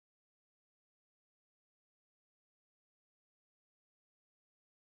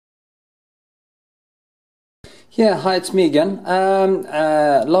Yeah, hi, it's me again.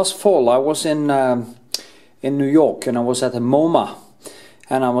 Last fall I was in New York, and I was at the MoMA,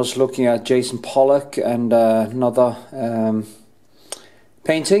 and I was looking at Jackson Pollock and another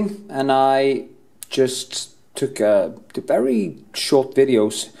painting, and I just took the very short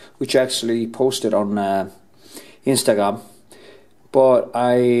videos, which I actually posted on Instagram. But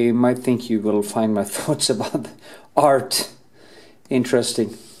I might think you will find my thoughts about art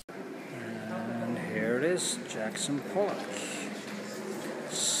interesting. And here it is, Jackson Pollock.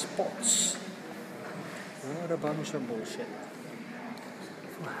 Spots. What a bunch of bullshit.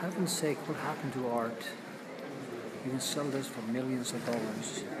 For heaven's sake, what happened to art? You can sell this for millions of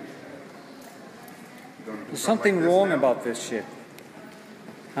dollars. There's something wrong about this shit.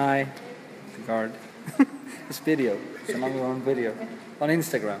 Hi, the guard. This video. It's another wrong video on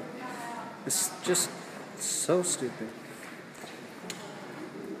Instagram. It's just so stupid.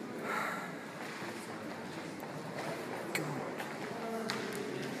 God.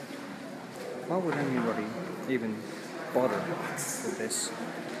 Why would anybody even bother with this?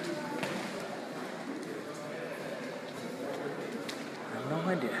 I have no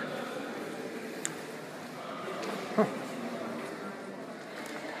idea. Huh.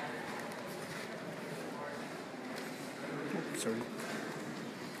 Sorry.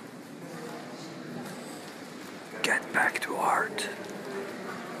 Get back to art.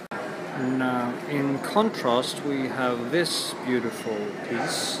 Now, in contrast, we have this beautiful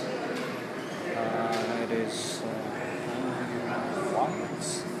piece. It is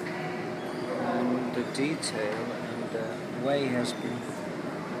white, and the detail and the way he has been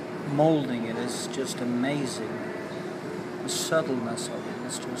molding it is just amazing. The subtleness of it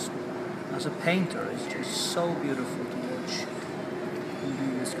is just, as a painter, it's just so beautiful to watch and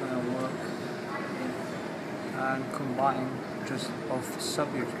do this kind of work and combine just both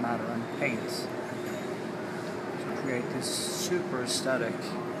subject matter and paints to create this super aesthetic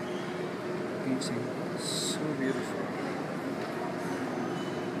painting. So beautiful.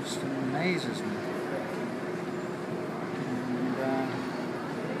 Just amazes me. And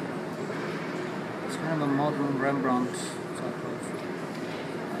it's kind of a modern Rembrandt type of.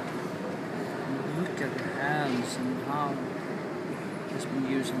 And look at the hands and how he's been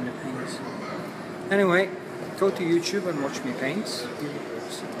using the paints. Anyway, go to YouTube and watch me paint.